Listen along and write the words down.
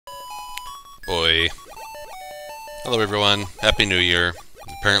Oi. Hello everyone, Happy New Year.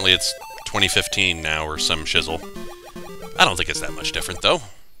 Apparently it's 2015 now, or some shizzle. I don't think it's that much different, though.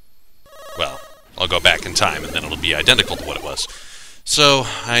 Well, I'll go back in time, and then it'll be identical to what it was. So,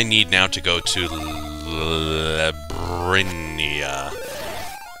 I need now to go to Labrinia.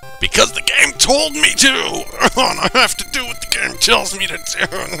 Because the game told me to! And I have to do what the game tells me to do!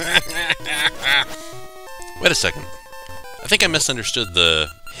 Wait a second. I think I misunderstood the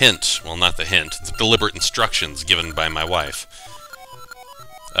hint. Well, not the hint. The deliberate instructions given by my wife.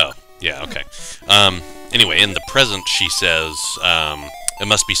 Oh, yeah, okay. Anyway, in the present, she says, it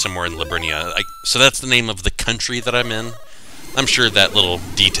must be somewhere in Labrinia. So that's the name of the country that I'm in? I'm sure that little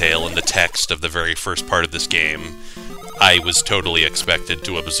detail in the text of the very first part of this game I was totally expected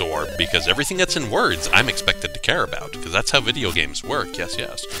to absorb, because everything that's in words I'm expected to care about, because that's how video games work, yes,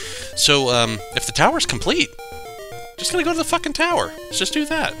 yes. So, if the tower's complete, just gonna go to the fucking tower. Let's just do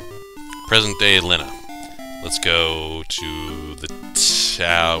that. Present-day Lina. Let's go to the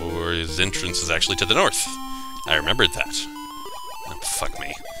tower's entrance is actually to the north. I remembered that. Oh, fuck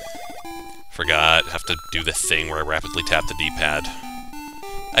me. Forgot. Have to do the thing where I rapidly tap the D-pad.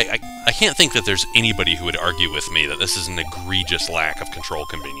 I can't think that there's anybody who would argue with me that this is an egregious lack of control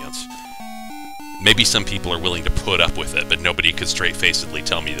convenience. Maybe some people are willing to put up with it, but nobody could straight-facedly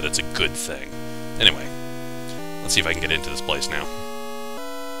tell me that it's a good thing. Anyway, let's see if I can get into this place now.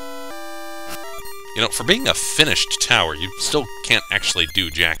 You know, for being a finished tower, you still can't actually do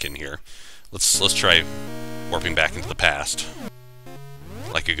jack in here. Let's try warping back into the past.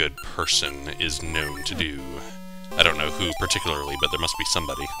 Like a good person is known to do. I don't know who particularly, but there must be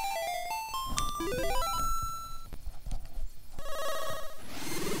somebody.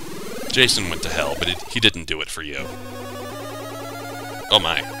 Jason went to hell, but he didn't do it for you. Oh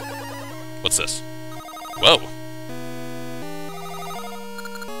my. What's this? Whoa.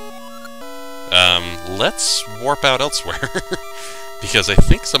 Let's warp out elsewhere. Because I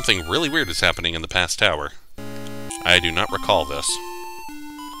think something really weird is happening in the past tower. I do not recall this.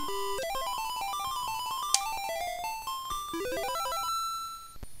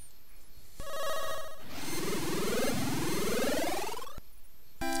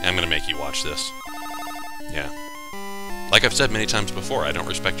 I'm gonna make you watch this. Yeah. Like I've said many times before, I don't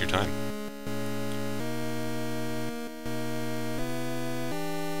respect your time.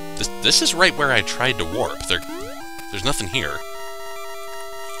 This is right where I tried to warp. There's nothing here.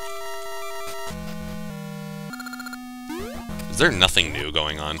 Is there nothing new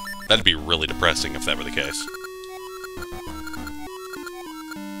going on? That'd be really depressing if that were the case.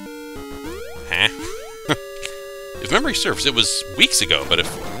 Huh? If memory serves, it was weeks ago, but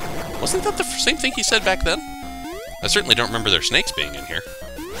wasn't that the same thing he said back then? I certainly don't remember their snakes being in here.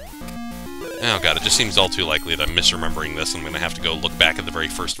 Oh god, it just seems all too likely that I'm misremembering this, and I'm gonna have to go look back at the very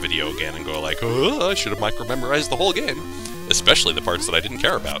first video again and go like, oh, I should have micro-memorized the whole game. Especially the parts that I didn't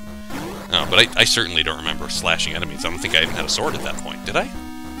care about. Oh, but I certainly don't remember slashing enemies. I don't think I even had a sword at that point, did I?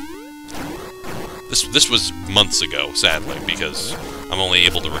 This was months ago, sadly, because I'm only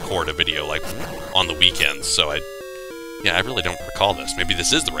able to record a video, like, on the weekends, so yeah, I really don't recall this. Maybe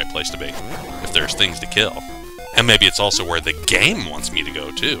this is the right place to be, if there's things to kill. And maybe it's also where the game wants me to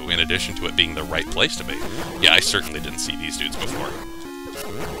go, too, in addition to it being the right place to be. Yeah, I certainly didn't see these dudes before.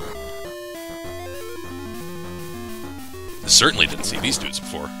 Certainly didn't see these dudes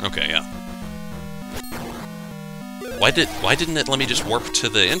before. Okay, yeah. Why didn't it let me just warp to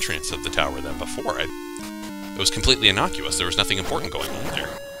the entrance of the tower then before? It was completely innocuous. There was nothing important going on there.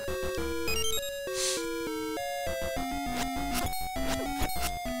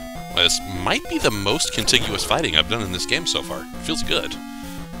 This might be the most contiguous fighting I've done in this game so far. It feels good.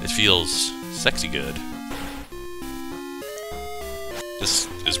 It feels sexy good. This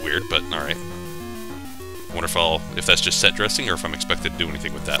is weird, but alright. Wonder if that's just set dressing or if I'm expected to do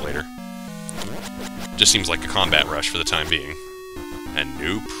anything with that later. Just seems like a combat rush for the time being. And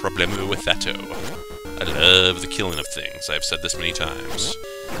no problemo with that-o. I love the killing of things. I've said this many times.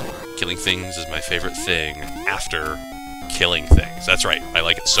 Killing things is my favorite thing after killing things. That's right. I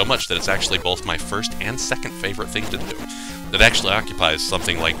like it so much that it's actually both my first and second favorite thing to do. It actually occupies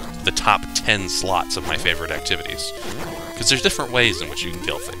something like the top 10 slots of my favorite activities. Because there's different ways in which you can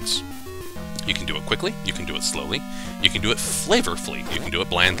kill things. You can do it quickly, you can do it slowly, you can do it flavorfully, you can do it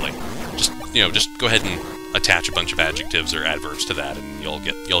blandly. Just go ahead and attach a bunch of adjectives or adverbs to that and you'll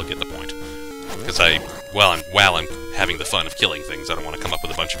get the point. Because while I'm having the fun of killing things, I don't want to come up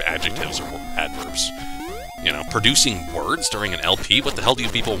with a bunch of adjectives or adverbs. You know, producing words during an LP? What the hell do you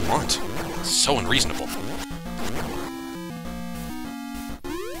people want? It's so unreasonable.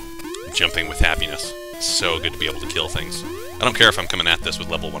 Jumping with happiness. It's so good to be able to kill things. I don't care if I'm coming at this with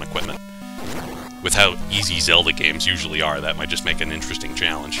level 1 equipment. With how easy Zelda games usually are, that might just make an interesting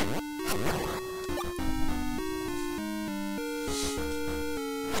challenge.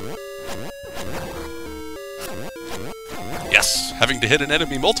 Yes! Having to hit an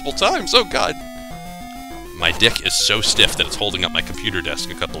enemy multiple times, oh god! My dick is so stiff that it's holding up my computer desk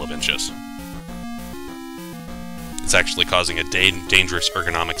a couple of inches. It's actually causing a dangerous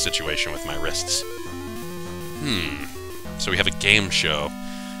ergonomic situation with my wrists. So we have a game show.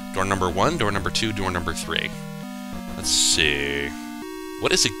 Door number 1, door number 2, door number 3. Let's see.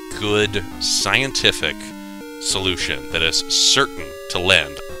 What is a good scientific solution that is certain to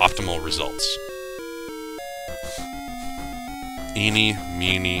lend optimal results? Eeny,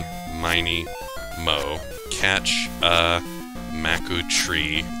 meeny, miny, mo. Catch a maku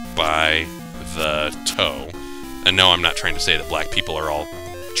tree by the toe. And no, I'm not trying to say that black people are all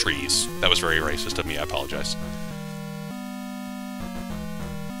trees. That was very racist of me, I apologize.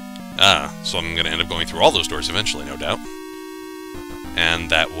 So I'm going to end up going through all those doors eventually, no doubt. And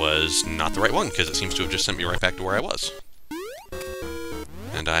that was not the right one, because it seems to have just sent me right back to where I was.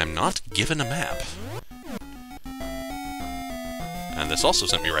 And I am not given a map. And this also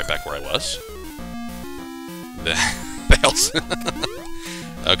sent me right back where I was. The hell's...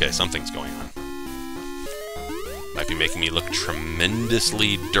 Okay, something's going on. Might be making me look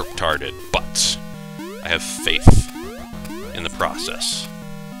tremendously derp-tarded, but I have faith in the process.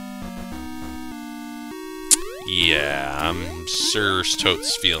 Yeah, I'm sure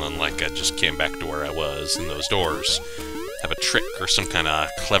totes feeling like I just came back to where I was, and those doors have a trick or some kind of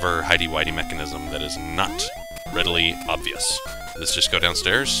clever hidey-widey mechanism that is not readily obvious. Let's just go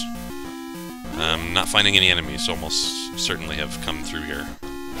downstairs. Not finding any enemies, so almost certainly have come through here.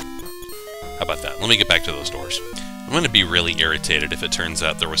 How about that? Let me get back to those doors. I'm going to be really irritated if it turns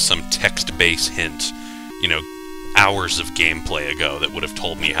out there was some text-based hint, you know, hours of gameplay ago that would have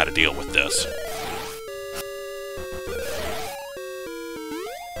told me how to deal with this.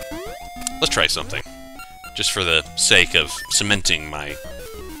 Let's try something. Just for the sake of cementing my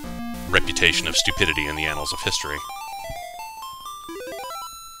reputation of stupidity in the annals of history.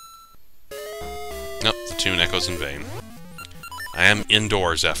 Nope, the tune echoes in vain. I am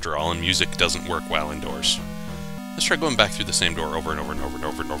indoors, after all, and music doesn't work well indoors. Let's try going back through the same door over and over and over and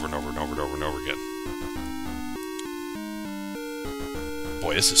over and over and over and over and over and over again.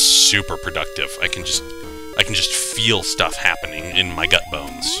 Boy, this is super productive. I can just feel stuff happening in my gut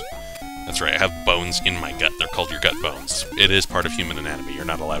bones. That's right, I have bones in my gut. They're called your gut bones. It is part of human anatomy. You're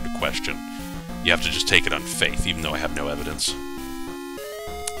not allowed to question. You have to just take it on faith, even though I have no evidence.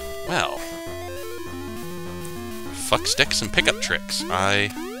 Well... fuck sticks and pickup tricks. I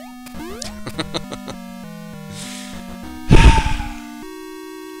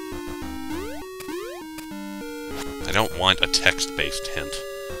don't want a text-based hint.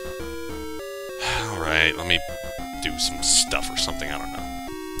 Alright, let me do some stuff or something, I don't know.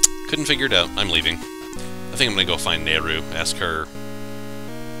 Couldn't figure it out. I'm leaving. I think I'm gonna go find Nehru, ask her...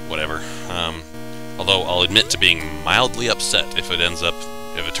 whatever. Although I'll admit to being mildly upset if it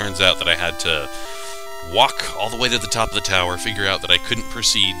turns out that I had to walk all the way to the top of the tower, figure out that I couldn't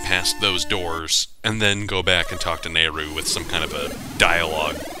proceed past those doors, and then go back and talk to Nehru with some kind of a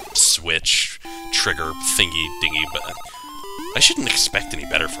dialogue switch, trigger, thingy-dingy, but I shouldn't expect any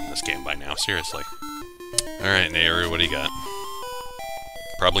better from this game by now, seriously. Alright, Nehru, what do you got?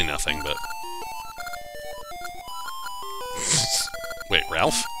 Probably nothing, but... Wait,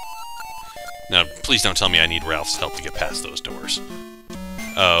 Ralph? Now, please don't tell me I need Ralph's help to get past those doors.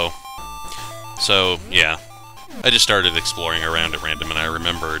 Oh. So, yeah. I just started exploring around at random, and I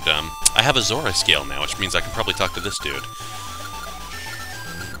remembered, I have a Zora scale now, which means I can probably talk to this dude.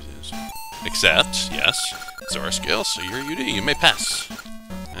 Except, yes, Zora scale, so you're UD, you may pass.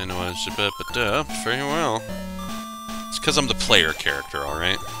 I know I should bet, but very well. It's because I'm the player character,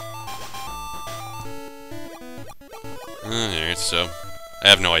 alright? Alright, so, I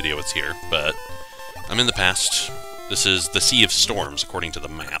have no idea what's here, but I'm in the past. This is the Sea of Storms, according to the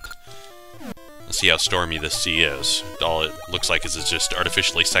map. Let's see how stormy this sea is. All it looks like is it's just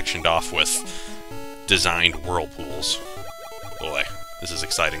artificially sectioned off with designed whirlpools. Boy, this is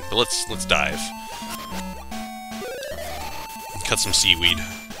exciting. But let's dive. Cut some seaweed.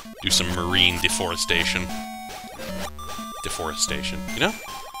 Do some marine deforestation. You know?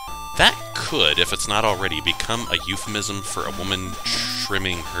 That could, if it's not already, become a euphemism for a woman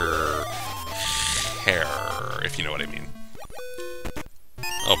trimming her hair, if you know what I mean.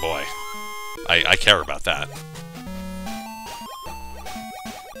 Oh boy. I care about that.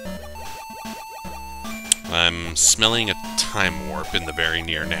 I'm smelling a time warp in the very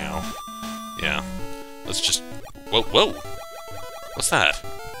near now. Yeah. Let's just... Whoa, whoa! What's that?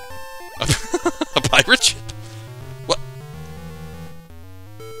 A pirate ship? What?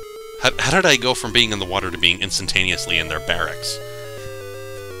 How did I go from being in the water to being instantaneously in their barracks?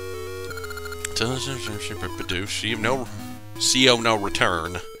 Sea of no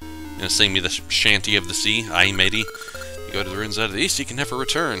return. Gonna sing me the shanty of the sea. Aye, matey. You go to the ruins out of the east, you can never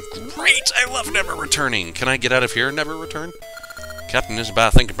return. Great! I love never returning. Can I get out of here and never return? Captain is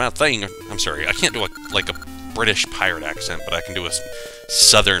about thinking about thing. I'm sorry, I can't do a British pirate accent, but I can do a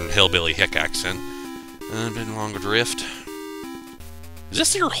southern hillbilly hick accent. Been long adrift. Is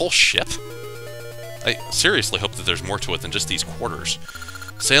this your whole ship? I seriously hope that there's more to it than just these quarters.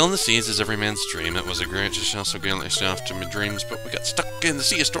 Sailing the seas is every man's dream. It was a great just also gallantly soft to my dreams, but we got stuck in the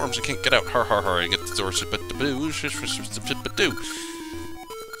sea of storms and can't get out. Har har har, I get the source but the boo.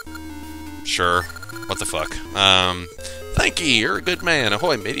 Sure. What the fuck? Thank ye, you're a good man.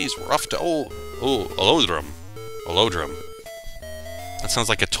 Ahoy, mateys, we're off to Olodrum. Olodrum. That sounds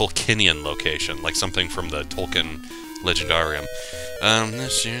like a Tolkienian location, like something from the Tolkien Legendarium.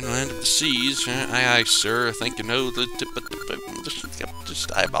 This here, land of the seas. Aye, aye, sir. Thank you, no,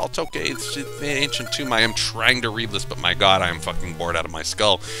 just eyeball Tokay, the ancient tomb. I am trying to read this, but my god, I am fucking bored out of my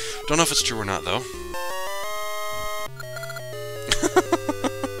skull. Don't know if it's true or not, though.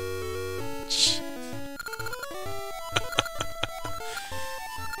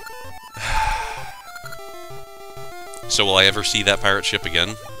 So will I ever see that pirate ship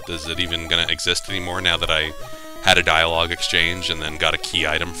again? Is it even gonna exist anymore now that I had a dialogue exchange and then got a key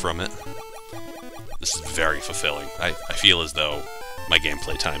item from it? This is very fulfilling. I feel as though my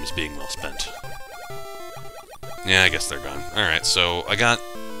gameplay time is being well spent. Yeah, I guess they're gone. Alright, so I got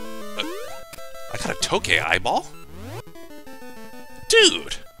a Tokay eyeball?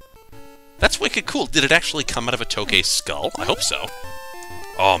 Dude! That's wicked cool. Did it actually come out of a Tokay skull? I hope so.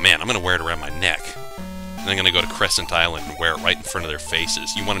 Oh man, I'm gonna wear it around my neck. And I'm gonna go to Crescent Island and wear it right in front of their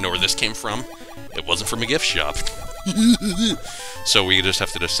faces. You wanna know where this came from? It wasn't from a gift shop. So we just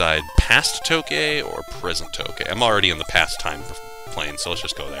have to decide past Tokay or present Tokay. I'm already in the past time plane, so let's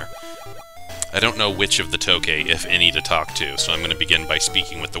just go there. I don't know which of the Tokay, if any, to talk to, so I'm going to begin by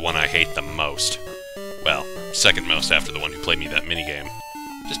speaking with the one I hate the most. Well, second most after the one who played me that minigame.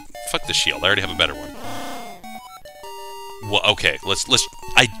 Just fuck the shield, I already have a better one. Well, okay, let's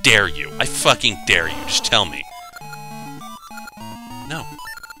I dare you. I fucking dare you. Just tell me. No.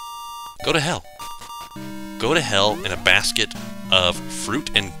 Go to hell. Go to hell in a basket of fruit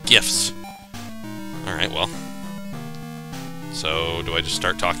and gifts. Alright, well. So, do I just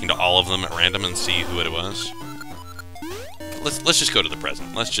start talking to all of them at random and see who it was? Let's just go to the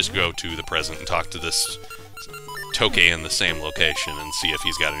present. Let's just go to the present and talk to this Tokay in the same location and see if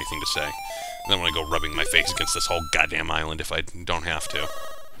he's got anything to say. And then I'm gonna go rubbing my face against this whole goddamn island if I don't have to.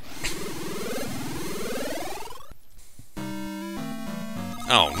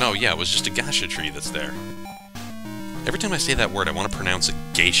 Oh, no, yeah, it was just a gacha tree that's there. Every time I say that word, I want to pronounce it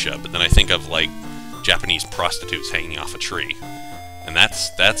geisha, but then I think of, like, Japanese prostitutes hanging off a tree. And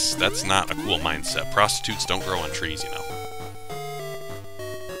that's not a cool mindset. Prostitutes don't grow on trees, you know.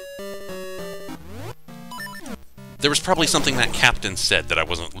 There was probably something that captain said that I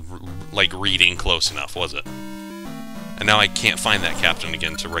wasn't, like, reading close enough, was it? And now I can't find that captain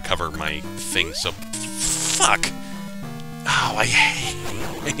again to recover my thing, so... Fuck! Oh, I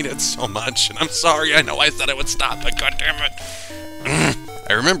hate it so much, and I'm sorry, I know I said I would stop, but goddammit!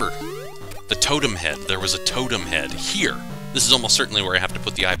 I remember. The totem head. There was a totem head. Here. This is almost certainly where I have to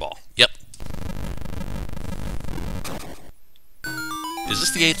put the eyeball. Yep. Is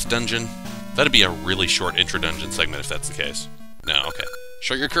this the 8th dungeon? That'd be a really short intro-dungeon segment if that's the case. No, okay.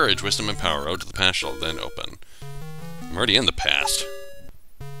 Show your courage, wisdom, and power. Ode to the past shall then open. I'm already in the past.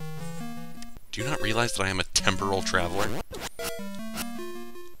 Do you not realize that I am a temporal traveler?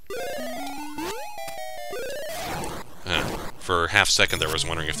 For half a second there I was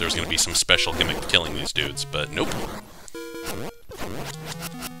wondering if there was going to be some special gimmick to killing these dudes, but nope.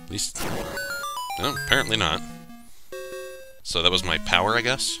 At least... no, apparently not. So that was my power, I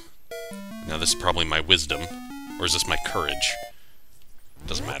guess? Now this is probably my wisdom. Or is this my courage?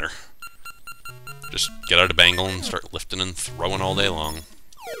 Doesn't matter. Just get out of Bangle and start lifting and throwing all day long.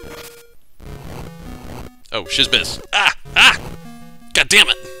 Oh, shizbiz! Ah! Ah! God damn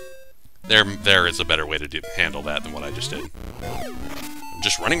it! There is a better way to handle that than what I just did. I'm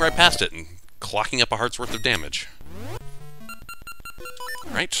just running right past it and clocking up a heart's worth of damage.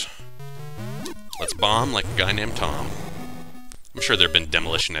 Alright. Let's bomb like a guy named Tom. I'm sure there have been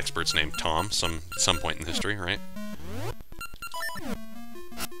demolition experts named Tom at some point in history, right?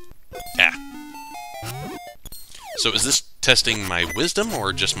 Ah. So is this testing my wisdom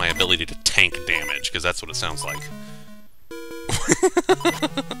or just my ability to tank damage? Because that's what it sounds like.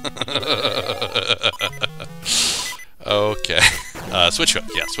 Switch hook.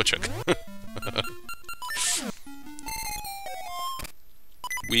 Yeah, switch hook.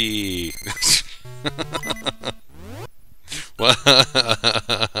 Wee. What?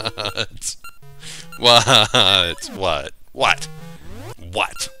 What? What?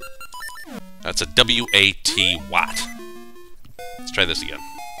 What? That's a W-A-T, watt. Let's try this again.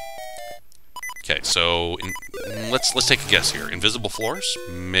 Okay, so let's take a guess here. Invisible floors?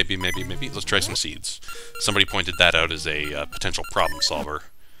 Maybe. Let's try some seeds. Somebody pointed that out as a potential problem solver.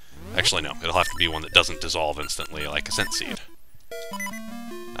 Actually, no. It'll have to be one that doesn't dissolve instantly, like a scent seed.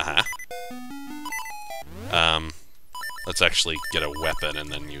 Let's actually get a weapon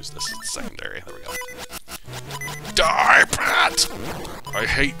and then use this as the secondary. There we go. Die, Pat! I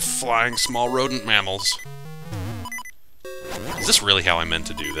hate flying small rodent mammals. Is this really how I meant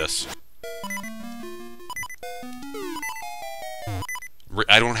to do this?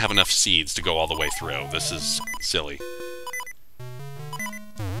 I don't have enough seeds to go all the way through. This is silly.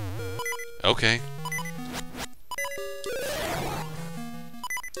 Okay.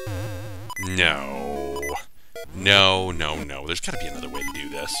 No. No. There's gotta be another way to do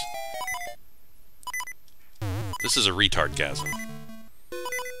this. This is a retardgasm.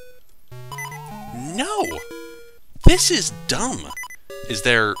 No! This is dumb! Is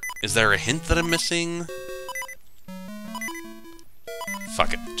there a hint that I'm missing?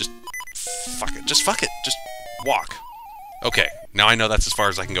 Fuck it. Just fuck it. Just fuck it. Just walk. Okay, now I know that's as far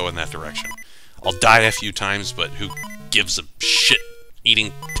as I can go in that direction. I'll die a few times, but who gives a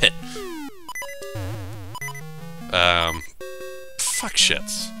shit-eating pit? Fuck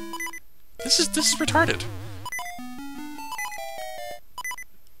shits. This is retarded.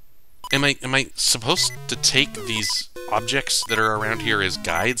 Am I supposed to take these objects that are around here as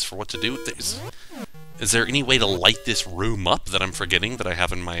guides for what to do with this? Is there any way to light this room up that I'm forgetting that I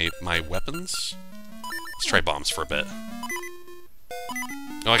have in my weapons? Let's try bombs for a bit.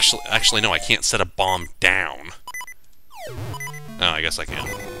 No, actually, no, I can't set a bomb down. Oh, I guess I can.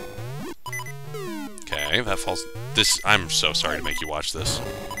 Okay, that falls... I'm so sorry to make you watch this.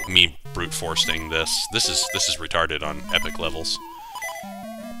 Me brute forcing this. This is retarded on epic levels.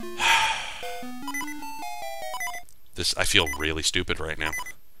 I feel really stupid right now.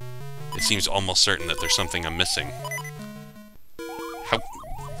 It seems almost certain that there's something I'm missing. How...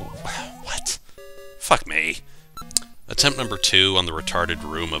 What? Fuck me. Attempt number 2 on the retarded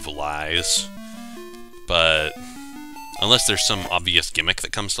room of lies. But... unless there's some obvious gimmick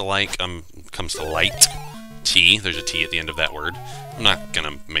that comes to light. T. There's a T at the end of that word. I'm not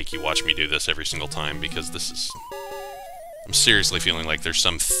gonna make you watch me do this every single time, because this is... I'm seriously feeling like there's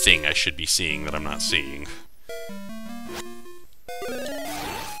something I should be seeing that I'm not seeing.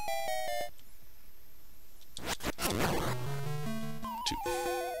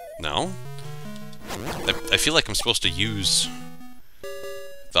 No? I feel like I'm supposed to use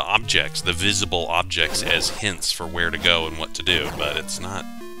the objects, the visible objects, as hints for where to go and what to do, but it's not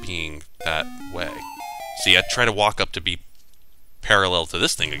being that way. See, I try to walk up to be parallel to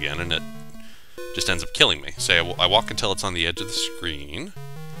this thing again, and it just ends up killing me. Say, I walk until it's on the edge of the screen,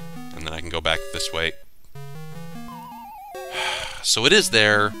 and then I can go back this way. So it is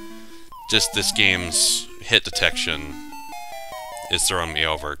there, just this game's hit detection is throwing me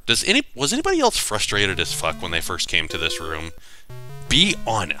over. Was anybody else frustrated as fuck when they first came to this room? Be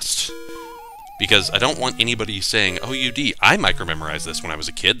honest. Because I don't want anybody saying, oh, UD, I micromemorized this when I was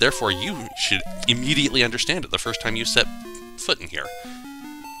a kid, therefore you should immediately understand it the first time you set foot in here.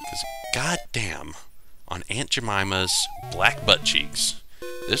 Because, goddamn, on Aunt Jemima's black butt cheeks,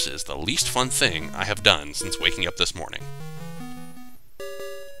 this is the least fun thing I have done since waking up this morning.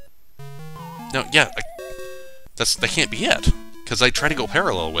 No, yeah, that can't be it. Because I try to go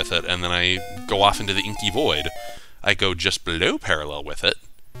parallel with it, and then I go off into the inky void. I go just below parallel with it.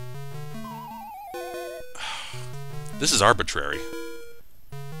 This is arbitrary.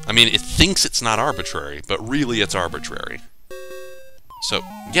 I mean, it thinks it's not arbitrary, but really it's arbitrary. So,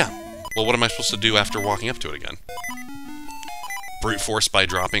 yeah. Well, what am I supposed to do after walking up to it again? Brute force by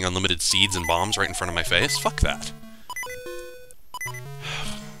dropping unlimited seeds and bombs right in front of my face? Fuck that.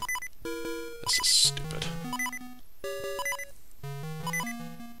 This is stupid.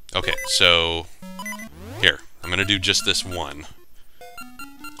 Okay, so... here. I'm gonna do just this one.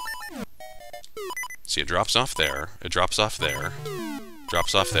 See, it drops off there. It drops off there.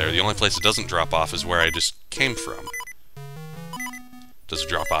 Drops off there. The only place it doesn't drop off is where I just came from. Does it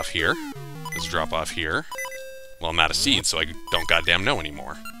drop off here? Does it drop off here? Well, I'm out of seeds, so I don't goddamn know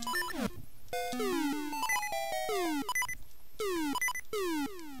anymore.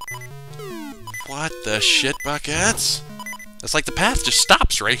 What the shit buckets? It's like the path just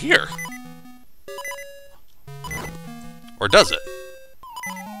stops right here. Or does it?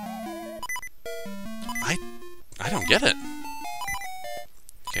 I don't get it.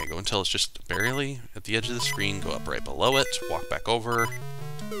 Okay, go until it's just barely at the edge of the screen, go up right below it, walk back over.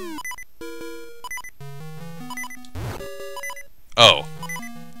 Oh.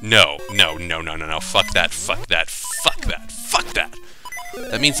 No, no, no, no, no, no. Fuck that, fuck that, fuck that, fuck that.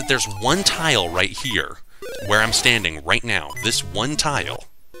 That means that there's one tile right here, where I'm standing right now. This one tile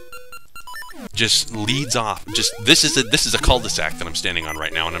just leads off. This is a cul-de-sac that I'm standing on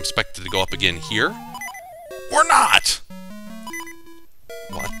right now, and I'm expected to go up again here? Or not?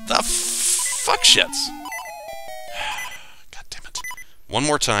 What the fuck shits? God damn it. One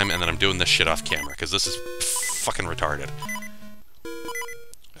more time, and then I'm doing this shit off camera, because this is fucking retarded.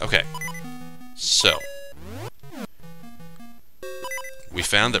 Okay. So. We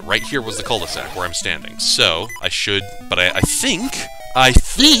found that right here was the cul-de-sac where I'm standing. So, I should... But I think I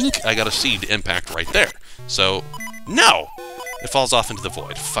got a seed impact right there. So, no! It falls off into the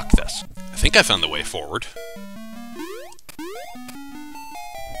void. Fuck this. I think I found the way forward.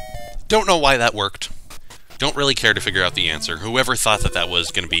 Don't know why that worked. Don't really care to figure out the answer. Whoever thought that that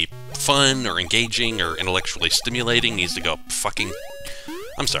was going to be fun or engaging or intellectually stimulating needs to go fucking...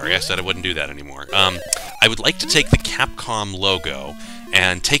 I'm sorry, I said I wouldn't do that anymore. I would like to take the Capcom logo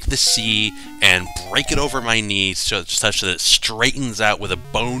and take the C and break it over my knee such that it straightens out with a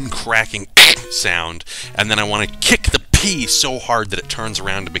bone-cracking sound, and then I want to kick the P so hard that it turns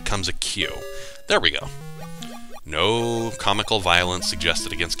around and becomes a Q. There we go. No comical violence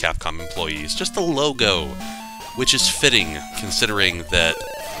suggested against Capcom employees, just the logo, which is fitting considering that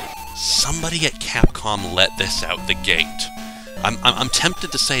somebody at Capcom let this out the gate. I'm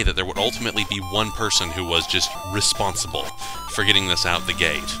tempted to say that there would ultimately be one person who was just responsible for getting this out the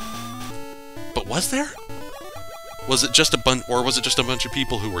gate. But was there? Was it just a bunch of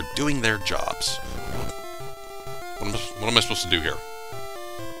people who were doing their jobs? What am I supposed to do here?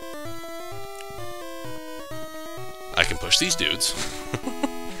 I can push these dudes.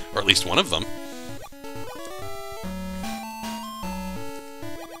 Or at least one of them.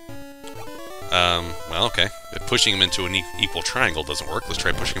 Well, okay. If pushing them into an equal triangle doesn't work, let's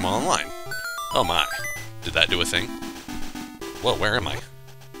try pushing them all in line. Oh my. Did that do a thing? Whoa, where am I?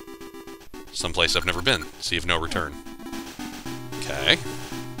 Someplace I've never been. Sea of no return. Okay.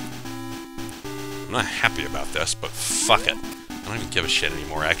 I'm not happy about this, but fuck it. I don't even give a shit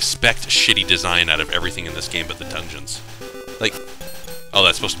anymore. I expect shitty design out of everything in this game but the dungeons. Like... Oh,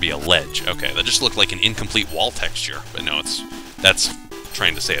 that's supposed to be a ledge. Okay, that just looked like an incomplete wall texture. But no, that's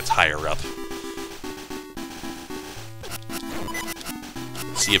trying to say it's higher up.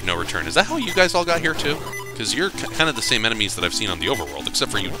 Sea of no return. Is that how you guys all got here too? Because you're kind of the same enemies that I've seen on the overworld,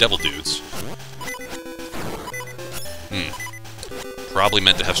 except for you devil dudes. Probably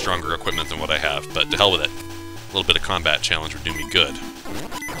meant to have stronger equipment than what I have, but to hell with it. A little bit of combat challenge would do me good.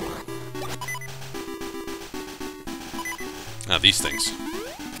 Now these things.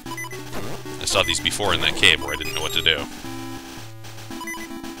 I saw these before in that cave where I didn't know what to do.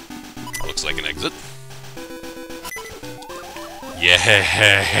 Looks like an exit.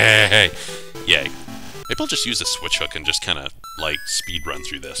 Yay! Yay. Maybe I'll just use a switch hook and just kind of, like, speed run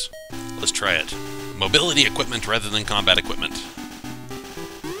through this. Let's try it. Mobility equipment rather than combat equipment.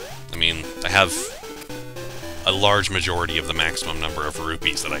 I mean, I have a large majority of the maximum number of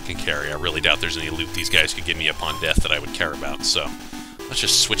rupees that I can carry. I really doubt there's any loot these guys could give me upon death that I would care about, so let's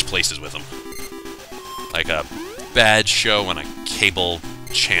just switch places with them. Like a badge show on a cable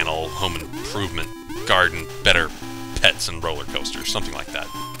channel, home improvement, garden, better pets and roller coasters, something like that.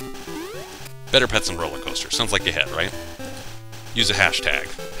 Better pets and roller coasters. Sounds like a hit, right? Use a hashtag.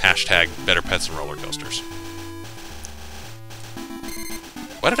 Hashtag better pets and roller coasters.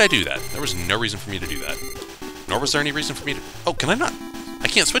 Why did I do that? There was no reason for me to do that. Nor was there any reason for me to... Oh, can I not? I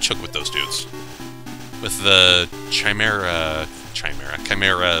can't switch hook with those dudes. With the Chimera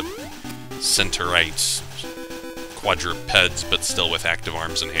Centerite quadrupeds, but still with active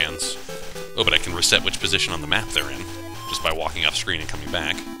arms and hands. Oh, but I can reset which position on the map they're in, just by walking off screen and coming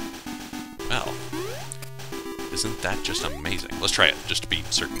back. Well, isn't that just amazing? Let's try it, just to be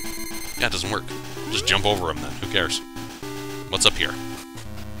certain. Yeah, it doesn't work. Just jump over them then, who cares? What's up here?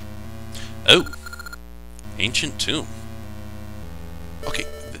 Oh! Ancient tomb. Okay,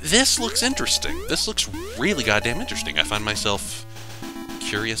 this looks interesting. This looks really goddamn interesting. I find myself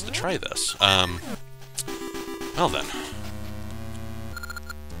curious to try this. Well then.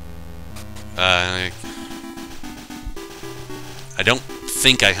 I don't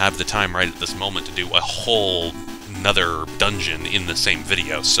think I have the time right at this moment to do a whole another dungeon in the same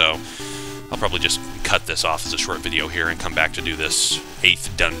video, so I'll probably just cut this off as a short video here and come back to do this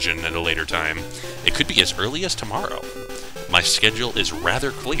 8th dungeon at a later time. It could be as early as tomorrow. my schedule is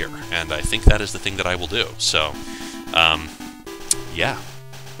rather clear, and I think that is the thing that I will do. So, yeah.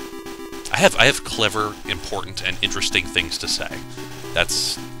 I have clever, important, and interesting things to say.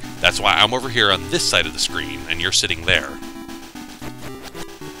 That's why I'm over here on this side of the screen, and you're sitting there.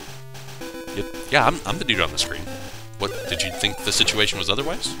 Yep. Yeah, I'm the dude on the screen. What, did you think the situation was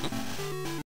otherwise? Huh?